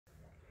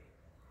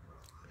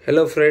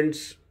Hello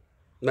friends,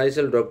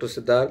 myself Dr.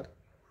 Siddharth,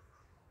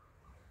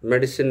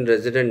 medicine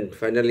resident,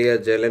 final year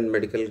Jalan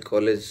Medical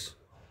College,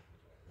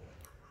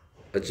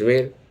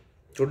 Ajmer.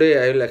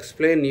 Today I will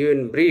explain you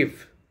in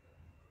brief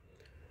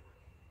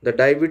the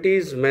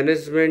diabetes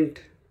management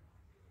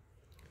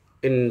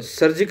in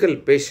surgical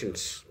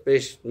patients,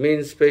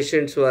 means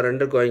patients who are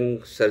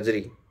undergoing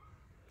surgery.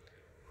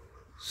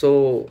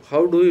 So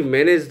how do we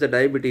manage the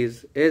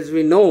diabetes? As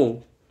we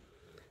know,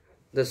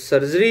 the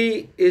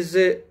surgery is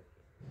a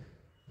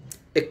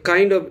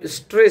kind of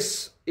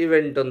stress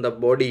event on the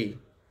body,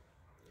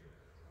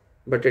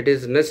 but it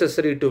is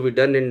necessary to be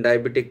done in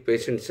diabetic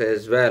patients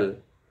as well.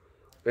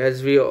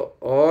 As we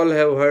all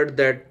have heard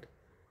that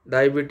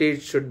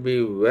diabetes should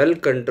be well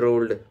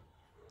controlled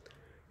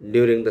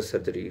during the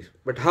surgery.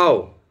 But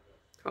how?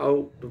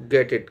 How to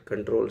get it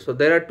controlled? So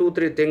there are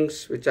 2-3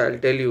 things which I'll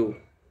tell you.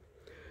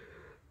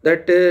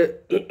 That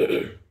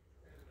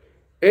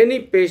any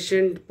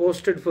patient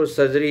posted for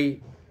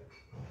surgery,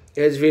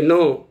 as we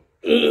know,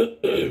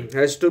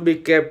 has to be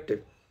kept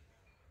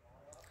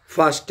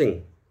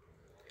fasting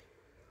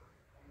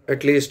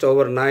at least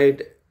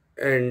overnight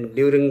and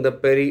during the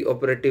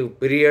peri-operative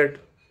period,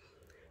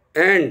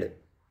 and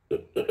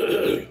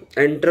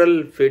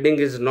enteral feeding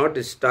is not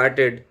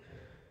started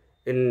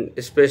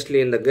especially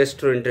in the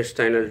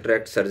gastrointestinal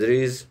tract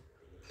surgeries,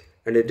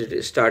 and it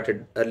is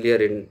started earlier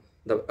in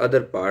the other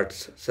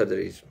parts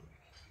surgeries.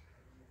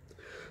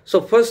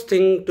 So first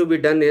thing to be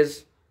done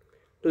is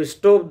to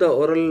stop the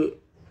oral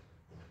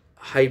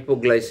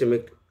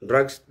hypoglycemic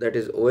drugs, that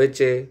is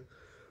OHA,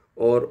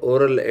 or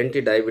oral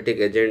anti-diabetic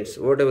agents,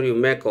 whatever you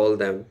may call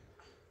them,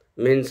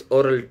 means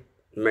oral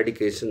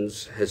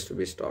medications has to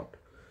be stopped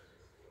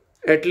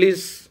at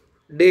least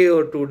day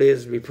or 2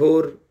 days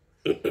before.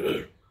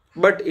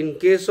 But in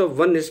case of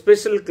one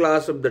special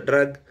class of the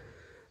drug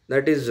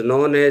that is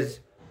known as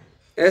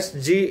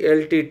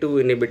SGLT2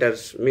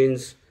 inhibitors,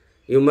 means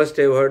you must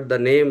have heard the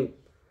name,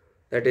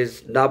 that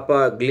is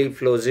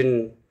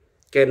dapagliflozin,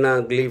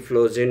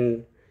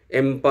 canagliflozin,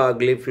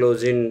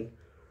 empagliflozin,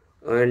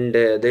 and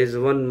there is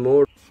one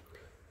more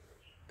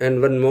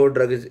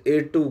drug is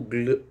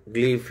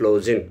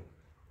A2gliflozin.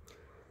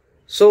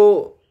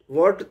 So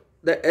what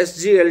the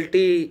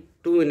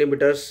SGLT2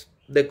 inhibitors,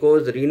 they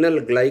cause renal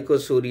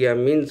glycosuria,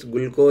 means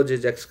glucose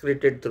is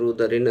excreted through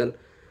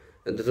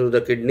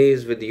the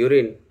kidneys with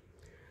urine,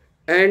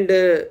 and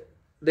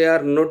they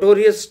are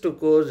notorious to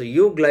cause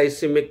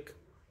euglycemic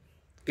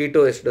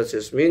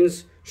ketoacidosis,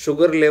 means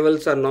sugar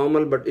levels are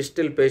normal but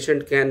still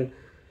patient can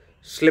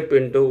slip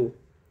into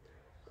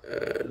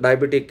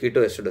diabetic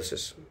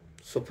ketoacidosis.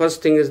 So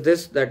first thing is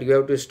this, that you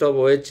have to stop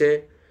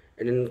OHA,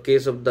 and in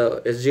case of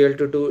the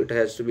SGLT2 it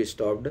has to be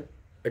stopped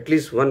at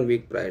least 1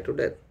 week prior to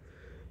death,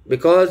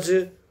 because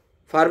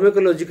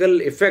pharmacological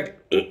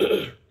effect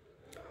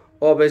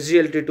of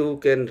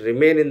SGLT2 can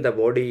remain in the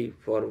body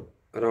for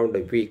around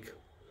a week.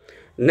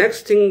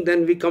 Next thing,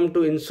 then we come to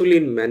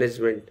insulin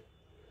management.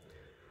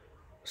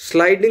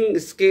 Sliding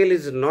scale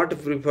is not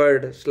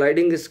preferred.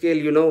 Sliding scale,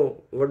 you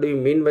know, what do you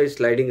mean by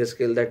sliding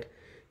scale? That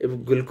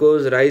if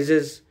glucose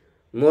rises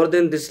more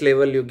than this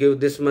level, you give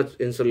this much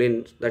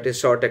insulin, that is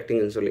short-acting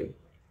insulin,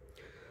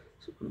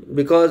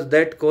 because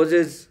that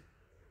causes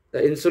the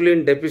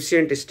insulin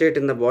deficient state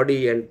in the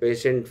body and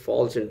patient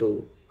falls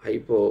into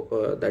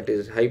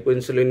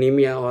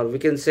hypoinsulinemia, or we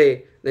can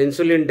say the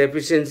insulin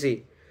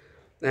deficiency.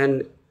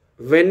 And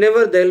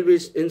whenever there will be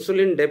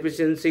insulin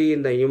deficiency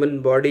in the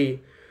human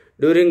body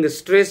during the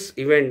stress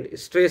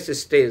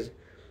stage,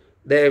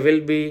 there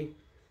will be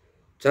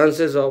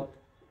chances of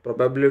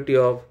probability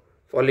of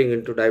falling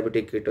into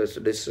diabetic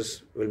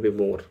ketoacidosis will be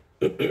more.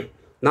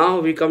 Now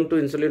we come to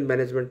insulin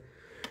management.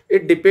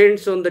 It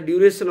depends on the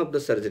duration of the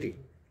surgery.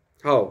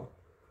 How?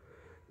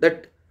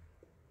 That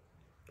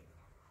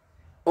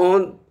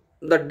on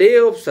the day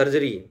of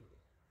surgery,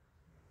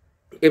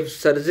 if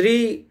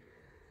surgery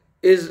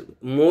is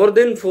more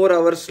than 4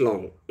 hours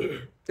long,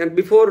 and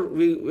before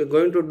we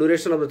going to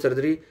duration of the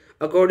surgery,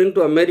 according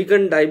to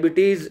American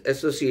Diabetes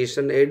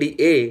Association,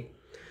 ADA,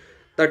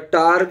 the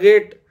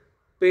target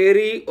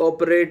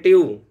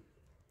peri-operative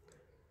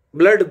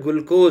blood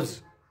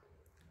glucose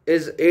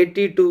is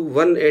 80 to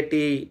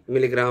 180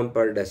 milligram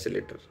per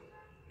deciliter.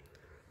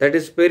 That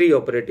is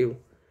peri-operative.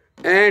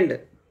 And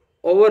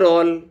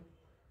overall,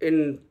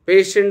 in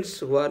patients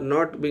who are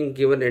not being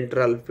given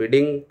enteral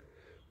feeding,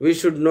 we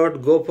should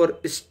not go for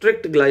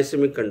strict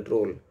glycemic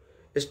control.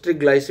 Strict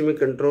glycemic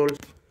control,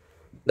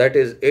 that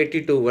is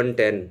 80 to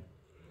 110.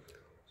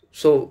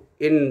 So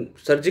in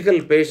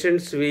surgical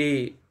patients,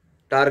 we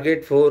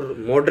target for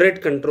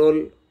moderate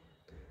control,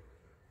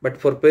 but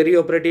for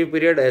peri-operative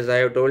period, as I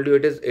have told you,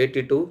 it is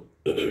 80 to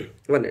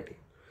 180.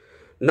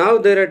 Now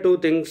there are 2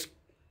 things,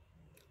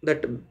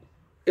 that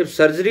if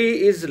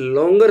surgery is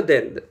longer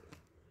than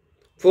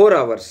 4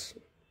 hours,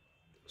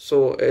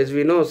 so as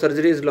we know,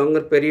 surgery is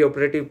longer,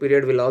 peri-operative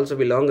period will also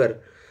be longer.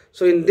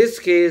 So in this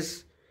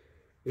case,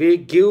 we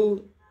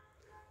give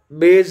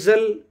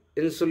basal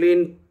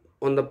insulin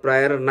on the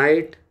prior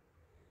night,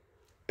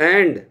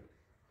 and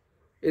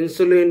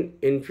insulin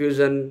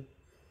infusion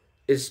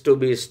is to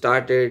be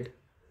started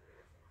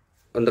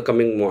on the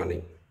coming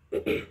morning.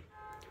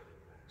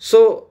 So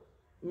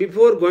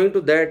before going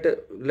to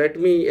that, let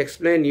me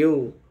explain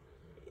you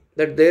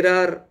that there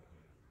are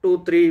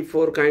 2, 3,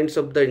 4 kinds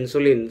of the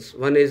insulins.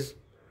 One is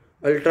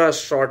ultra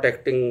short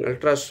acting.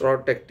 Ultra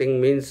short acting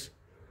means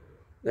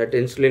that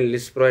insulin,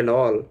 Lispro and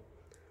all,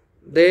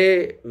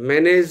 they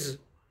manage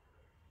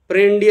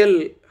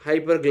prandial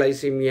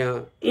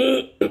hyperglycemia.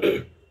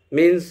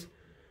 Means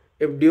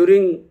if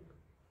during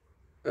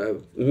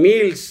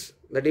meals,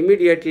 that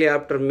immediately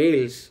after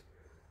meals,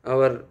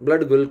 our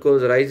blood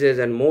glucose rises,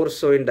 and more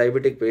so in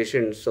diabetic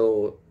patients.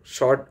 So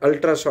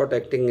ultra short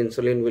acting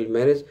insulin will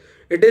manage.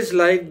 It is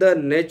like the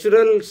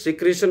natural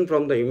secretion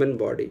from the human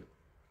body.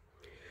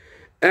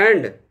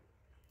 And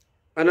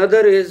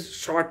another is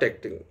short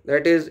acting.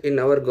 That is, in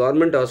our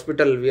government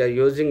hospital, we are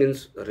using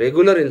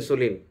regular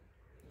insulin.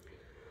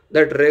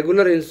 That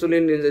regular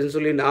insulin is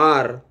insulin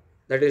R,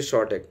 that is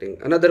short acting.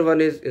 Another one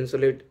is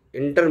insulin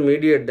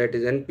intermediate, that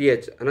is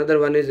NPH. Another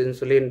one is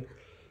insulin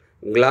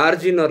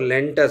glargine or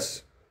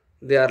Mellitus.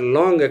 They are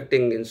long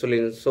acting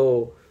insulin.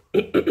 So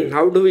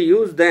how do we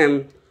use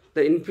them?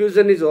 The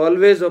infusion is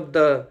always of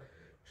the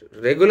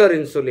regular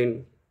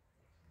insulin,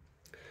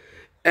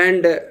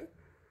 and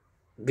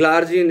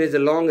glargine is a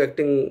long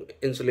acting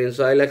insulin.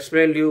 So I'll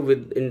explain you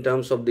in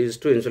terms of these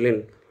two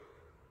insulin.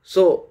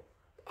 So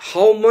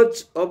how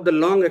much of the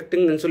long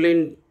acting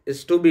insulin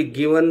is to be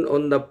given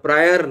on the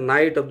prior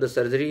night of the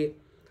surgery?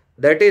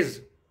 That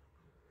is,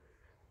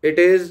 it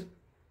is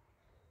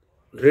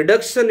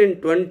reduction in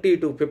 20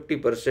 to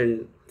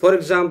 50%. For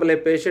example, a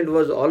patient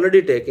was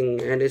already taking,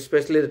 and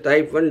especially the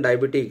type 1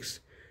 diabetics,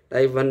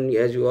 type 1,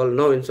 as you all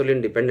know,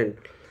 insulin dependent.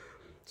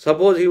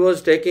 Suppose he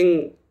was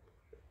taking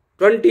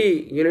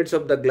 20 units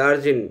of the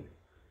glargine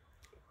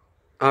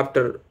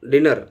after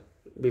dinner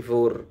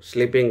before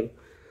sleeping,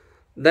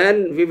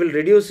 then we will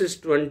reduce this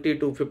 20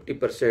 to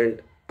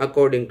 50%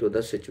 according to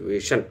the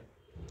situation.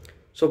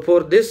 So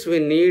for this we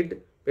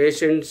need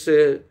patient's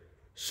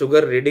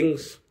sugar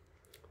readings.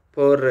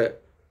 For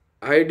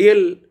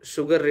ideal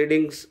sugar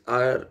readings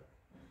are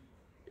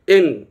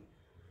in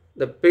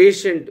the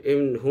patient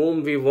in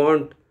whom we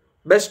want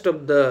best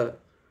of the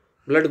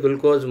blood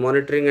glucose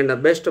monitoring and the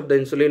best of the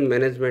insulin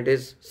management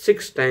is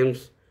 6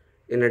 times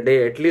in a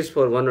day, at least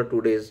for 1 or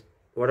 2 days.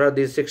 What are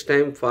these 6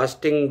 times?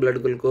 Fasting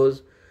blood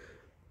glucose,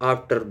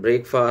 after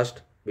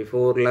breakfast,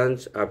 before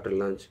lunch, after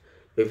lunch,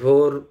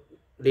 before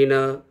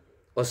dinner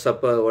or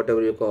supper,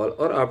 whatever you call,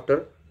 or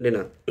after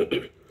dinner.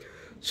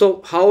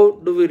 So how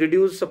do we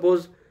reduce?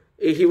 Suppose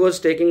he was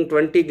taking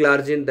 20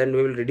 glargine, then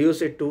we will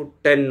reduce it to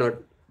 10 or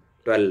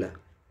 12,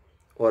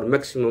 or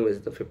maximum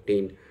is the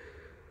 15.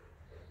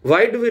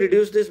 Why do we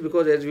reduce this?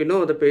 Because as we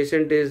know, the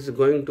patient is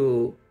going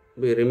to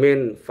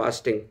remain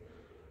fasting,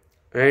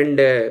 and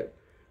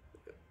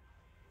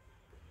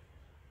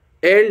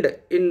in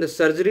the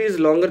surgeries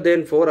longer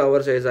than 4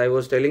 hours, as I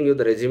was telling you,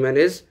 the regimen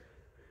is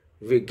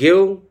we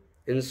give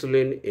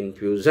insulin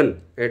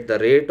infusion at the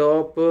rate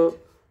of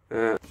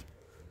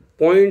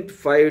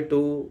 0.5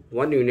 to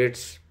 1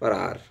 units per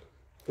hour.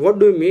 What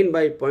do you mean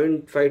by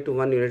 0.5 to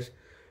 1 units?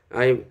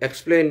 I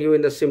explain you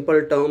in the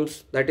simple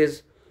terms. That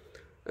is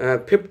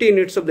 50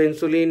 units of the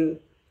insulin.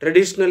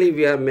 Traditionally,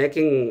 we are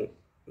making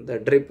the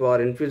drip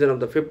or infusion of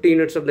the 50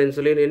 units of the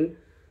insulin in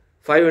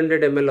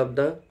 500 ml of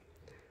the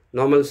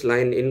normal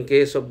saline in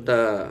case of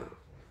the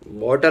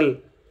bottle,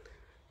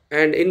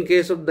 and in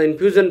case of the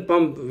infusion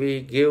pump we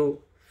give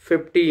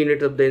 50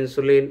 units of the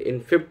insulin in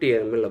 50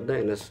 ml of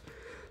the NS.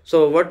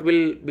 So what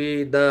will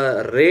be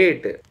the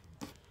rate?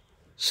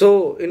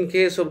 So in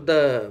case of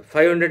the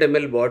 500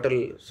 ml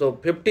bottle, so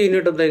 50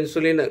 units of the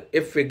insulin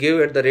if we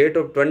give at the rate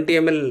of 20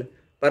 ml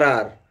per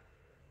hour,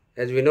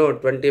 as we know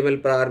 20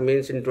 ml per hour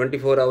means in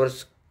 24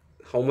 hours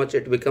how much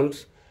it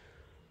becomes?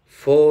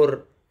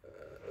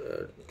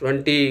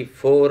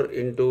 24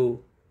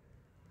 into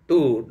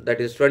 2,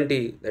 that is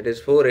 20, that is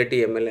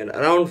 480 ml and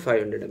around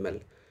 500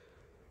 ml.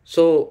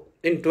 So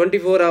in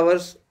 24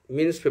 hours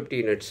means 50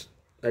 units.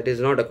 That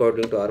is not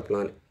according to our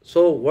plan.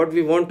 So what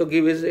we want to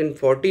give is in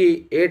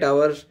 48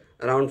 hours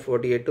around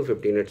 48 to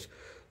 50 units.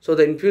 So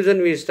the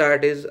infusion we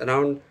start is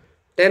around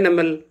 10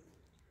 ml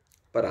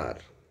per hour.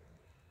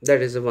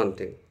 That is one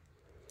thing.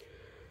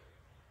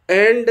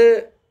 And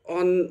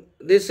on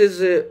this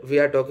is we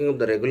are talking of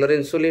the regular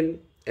insulin,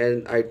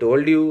 and I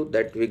told you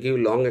that we give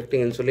long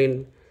acting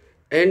insulin,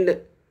 and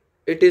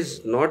it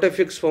is not a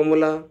fixed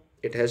formula.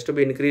 It has to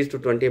be increased to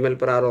 20 ml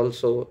per hour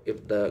also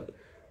if the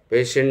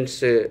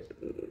patient's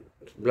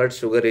blood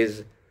sugar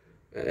is,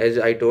 as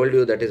I told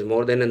you, that is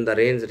more than in the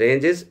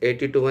range is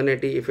 80 to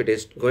 180. If it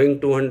is going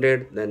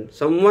 200, then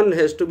someone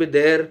has to be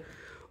there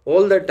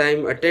all the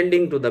time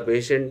attending to the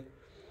patient.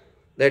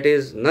 That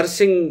is,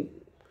 nursing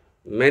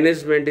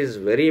management is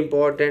very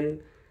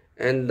important,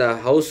 and the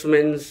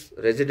houseman's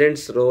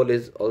resident's role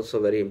is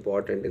also very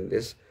important in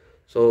this.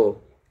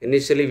 So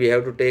initially we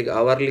have to take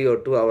hourly or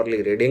 2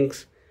 hourly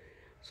readings.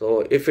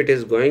 So if it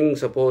is going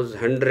suppose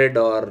 100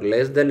 or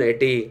less than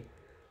 80,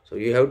 so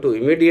you have to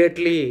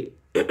immediately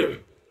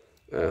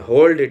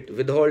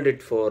withhold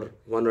it for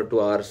 1 or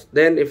 2 hours.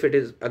 Then if it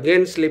is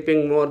again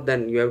sleeping more,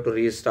 then you have to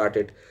restart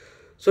it.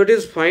 So it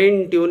is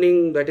fine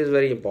tuning that is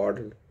very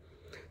important.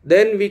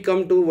 Then we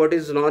come to what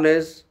is known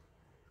as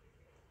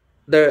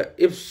the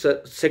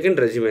second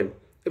regimen.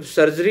 If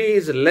surgery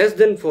is less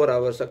than 4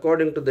 hours,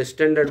 according to the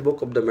standard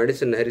book of the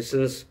medicine,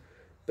 Harrison's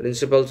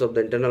Principles of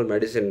the Internal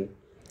Medicine,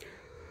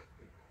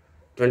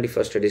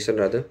 21st edition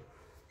rather.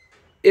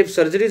 If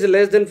surgery is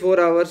less than 4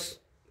 hours,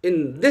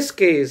 in this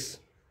case,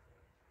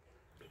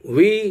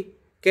 we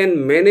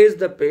can manage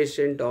the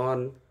patient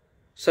on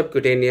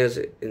subcutaneous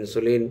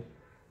insulin,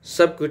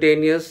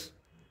 subcutaneous,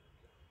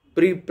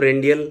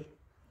 preprandial,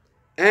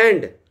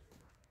 and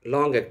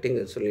long-acting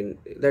insulin.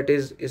 That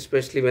is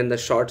especially when the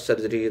short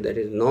surgery, that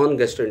is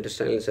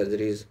non-gastrointestinal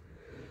surgeries.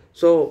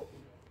 So,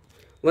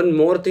 one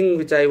more thing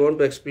which I want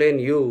to explain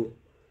you,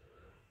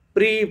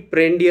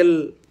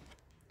 preprandial,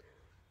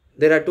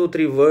 there are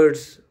 2-3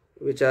 words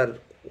which are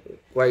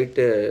quite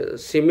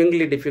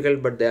seemingly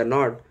difficult, but they are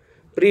not.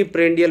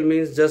 Preprandial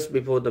means just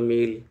before the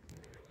meal,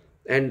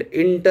 and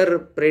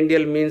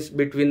interprandial means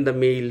between the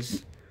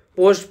meals,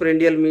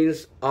 postprandial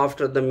means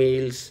after the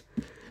meals,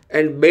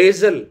 and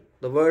basal,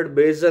 the word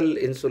basal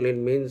insulin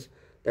means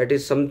that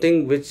is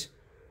something which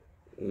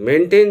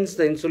maintains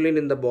the insulin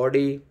in the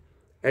body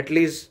at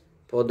least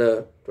for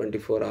the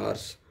 24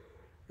 hours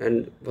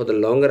and for the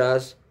longer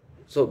hours.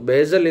 So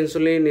basal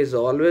insulin is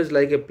always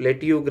like a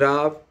plateau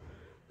graph.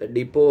 The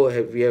depot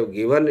we have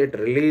given, it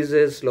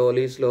releases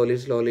slowly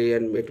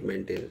and it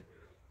maintains.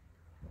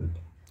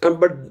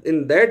 But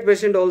in that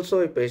patient also,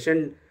 a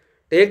patient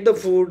take the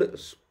food,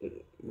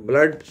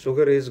 blood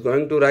sugar is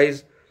going to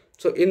rise.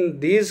 So in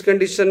these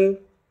conditions,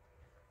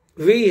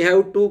 we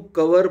have to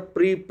cover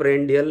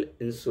preprandial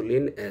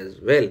insulin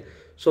as well.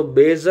 So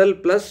basal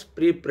plus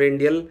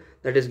preprandial,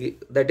 that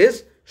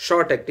is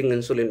short acting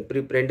insulin.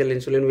 Preprandial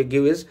insulin we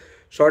give is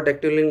short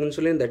acting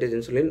insulin, that is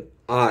insulin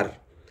R.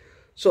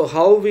 So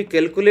how we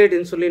calculate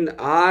insulin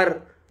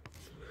R?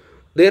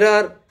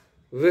 There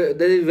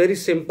is very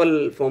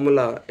simple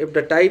formula. If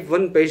the type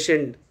 1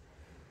 patient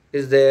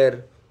is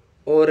there,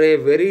 or a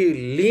very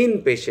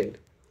lean patient,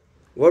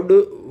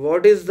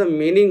 what is the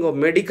meaning of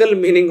medical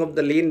meaning of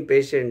the lean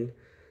patient?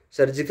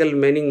 Surgical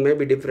meaning may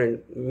be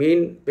different.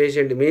 Lean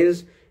patient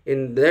means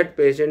in that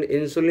patient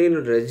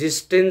insulin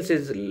resistance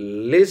is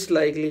less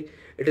likely,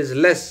 it is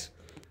less,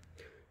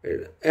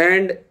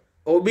 and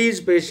obese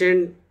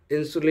patient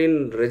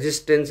insulin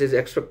resistance is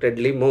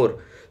expectedly more.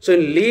 So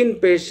in lean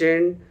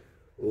patient,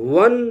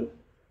 1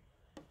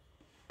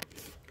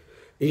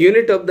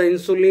 unit of the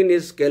insulin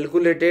is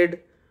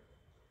calculated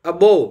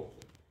above,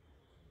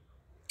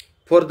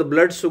 for the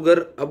blood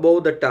sugar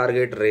above the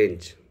target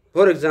range.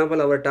 For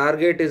example, our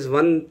target is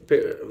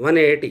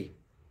 180,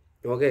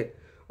 okay,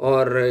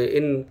 or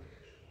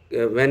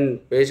when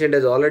patient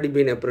has already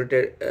been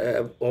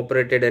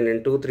operated and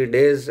in 2-3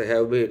 days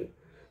have been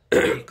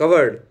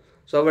covered.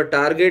 So our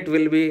target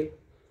will be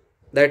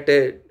that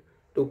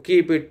to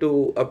keep it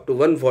to up to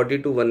 140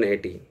 to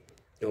 180,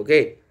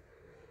 okay.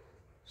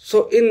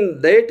 So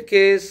in that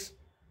case,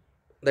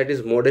 that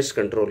is modest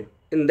control.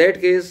 In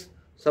that case,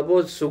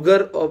 suppose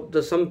sugar of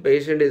some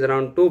patient is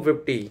around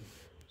 250.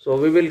 So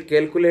we will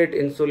calculate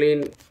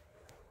insulin.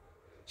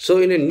 So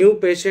in a new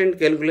patient,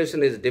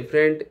 calculation is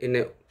different. In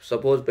a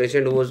suppose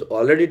patient who was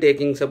already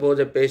taking, suppose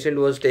a patient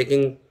was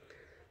taking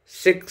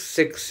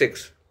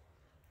 666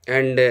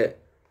 and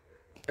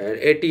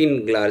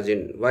 18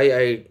 glargine. Why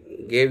I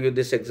gave you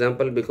this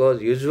example?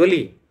 Because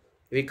usually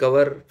we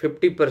cover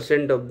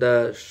 50% of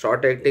the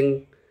short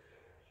acting,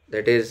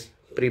 that is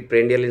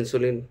preprandial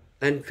insulin,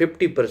 and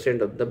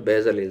 50% of the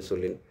basal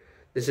insulin.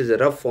 This is a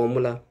rough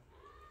formula.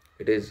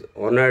 It is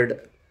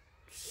honored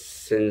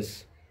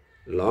since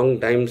long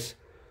times.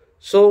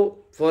 So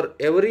for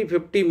every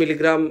 50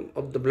 milligram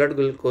of the blood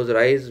glucose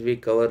rise, we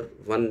cover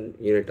 1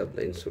 unit of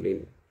the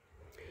insulin.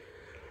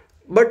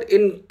 But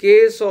in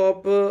case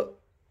of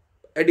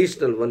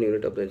additional 1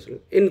 unit of the insulin,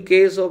 in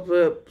case of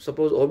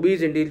suppose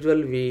obese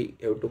individual, we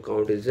have to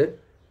count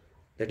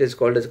that is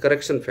called as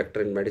correction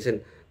factor in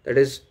medicine. That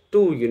is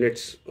 2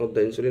 units of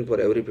the insulin for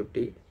every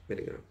 50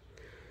 milligram.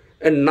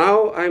 And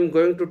now I am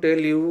going to tell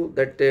you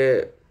that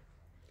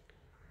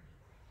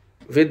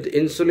with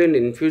insulin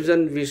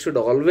infusion, we should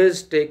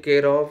always take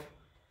care of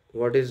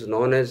what is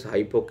known as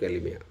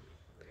hypokalemia.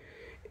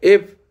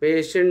 If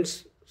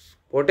patient's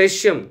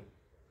potassium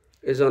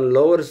is on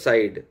lower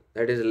side,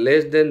 that is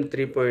less than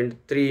 3.3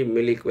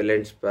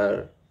 milliequivalents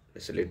per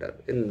deciliter,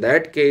 in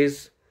that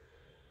case,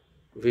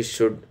 we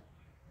should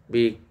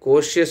be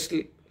cautious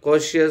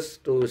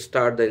to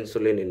start the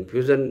insulin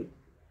infusion.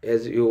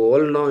 As you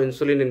all know,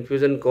 insulin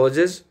infusion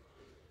causes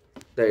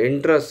the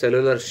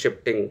intracellular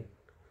shifting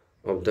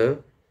of the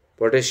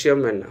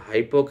potassium and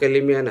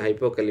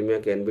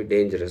hypokalemia can be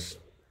dangerous.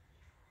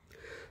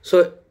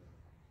 So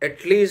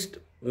at least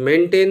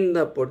maintain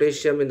the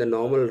potassium in the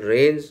normal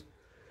range,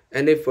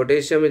 and if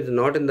potassium is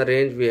not in the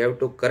range, we have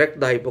to correct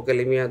the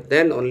hypokalemia,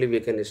 then only we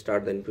can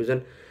start the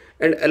infusion.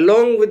 And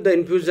along with the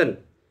infusion,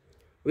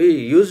 we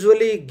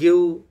usually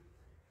give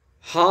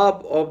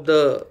half of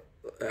the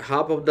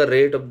half of the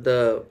rate of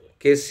the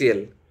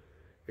KCL.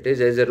 It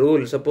is as a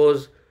rule.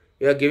 Suppose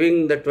you are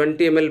giving the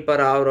 20 ml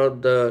per hour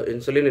of the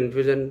insulin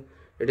infusion,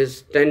 it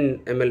is 10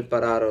 ml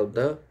per hour of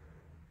the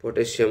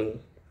potassium,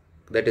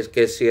 that is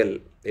KCL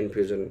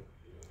infusion.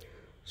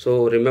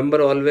 So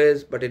remember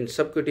always, but in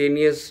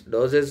subcutaneous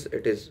doses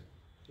it is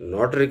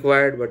not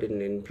required, but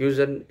in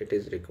infusion it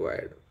is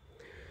required.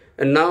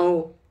 And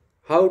now,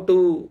 how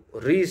to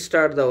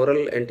restart the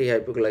oral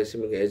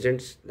anti-hypoglycemic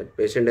agents? The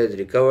patient has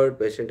recovered,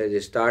 patient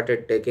has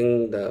started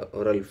taking the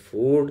oral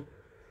food.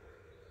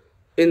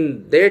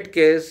 In that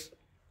case,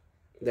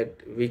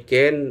 that we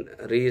can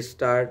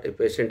restart. If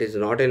patient is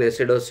not in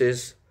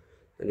acidosis,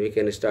 then we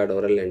can start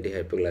oral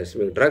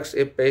anti-hypoglycemic drugs.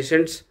 If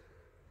patient's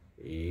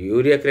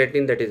urea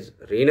creatinine, that is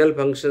renal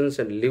functions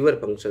and liver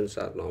functions,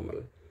 are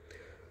normal.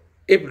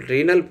 If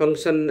renal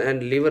function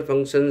and liver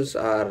functions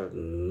are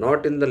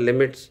not in the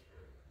limits,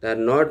 they are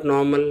not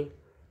normal,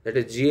 that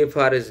is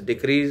GFR is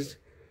decreased,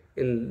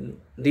 in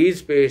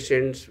these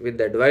patients, with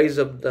the advice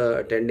of the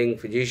attending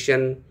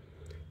physician,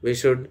 we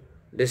should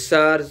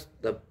discharge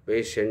the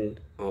patient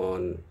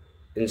on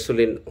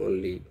insulin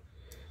only.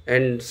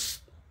 And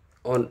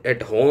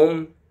at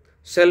home,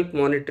 self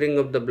monitoring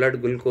of the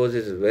blood glucose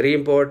is very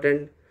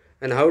important.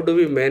 And how do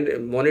we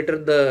monitor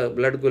the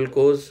blood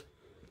glucose?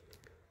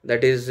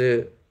 That is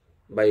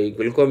by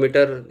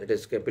glucometer, that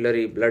is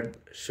capillary blood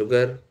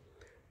sugar.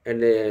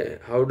 And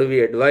how do we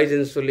advise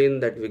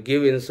insulin? That we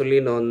give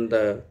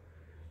insulin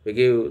we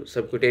give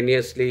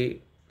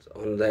subcutaneously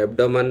on the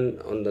abdomen,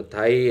 on the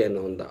thigh and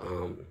on the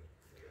arm.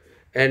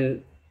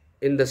 And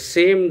in the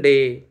same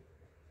day,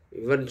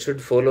 one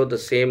should follow the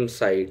same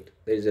site.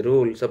 There is a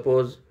rule.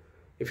 Suppose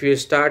if you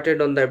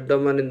started on the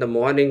abdomen in the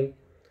morning,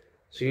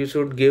 so you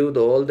should give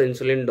all the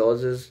insulin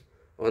doses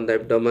on the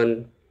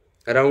abdomen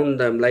around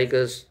the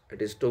umbilicus,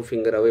 it is 2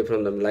 fingers away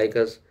from the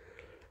umbilicus.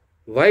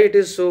 Why it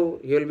is so?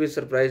 You will be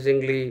surprised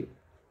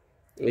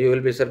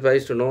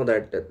to know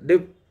that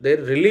the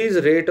release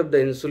rate of the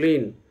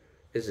insulin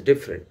is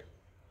different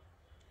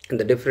in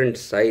the different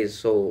size,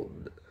 so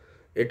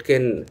it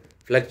can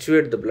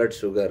fluctuate the blood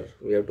sugar.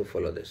 We have to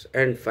follow this.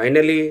 And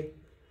finally,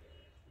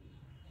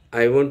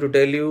 I want to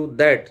tell you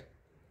that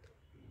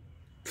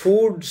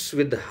foods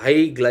with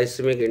high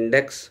glycemic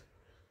index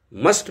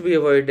must be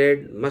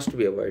avoided,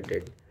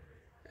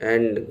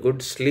 and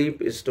good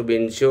sleep is to be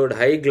ensured.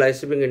 High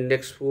glycemic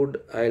index food,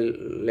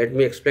 let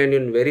me explain you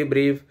in very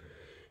brief.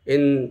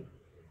 In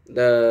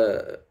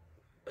the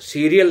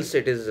cereals,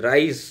 it is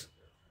rice,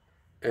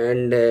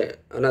 and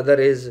another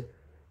is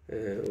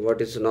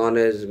what is known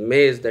as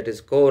maize, that is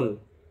corn.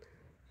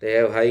 They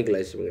have high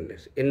glycemic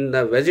index. In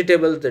the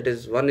vegetables, that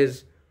is, one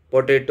is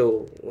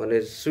potato, one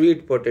is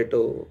sweet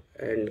potato,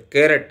 and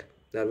carrot,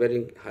 they are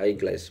very high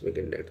glycemic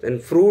index.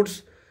 And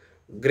fruits,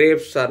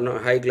 grapes are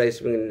not high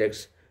glycemic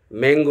index.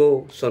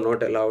 Mango, so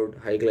not allowed,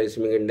 high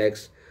glycemic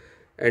index.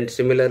 And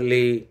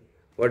similarly,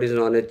 what is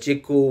known as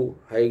chiku,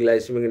 high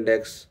glycemic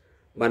index.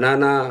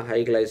 Banana,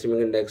 high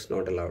glycemic index,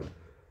 not allowed.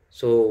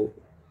 So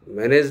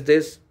manage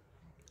this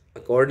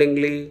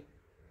accordingly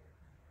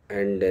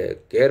and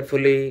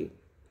carefully.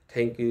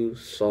 Thank you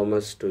so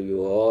much to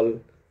you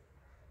all,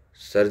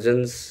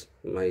 surgeons,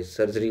 my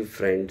surgery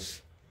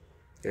friends,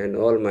 and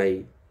all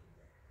my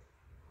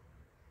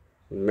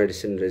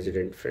medicine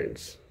resident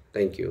friends.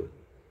 Thank you.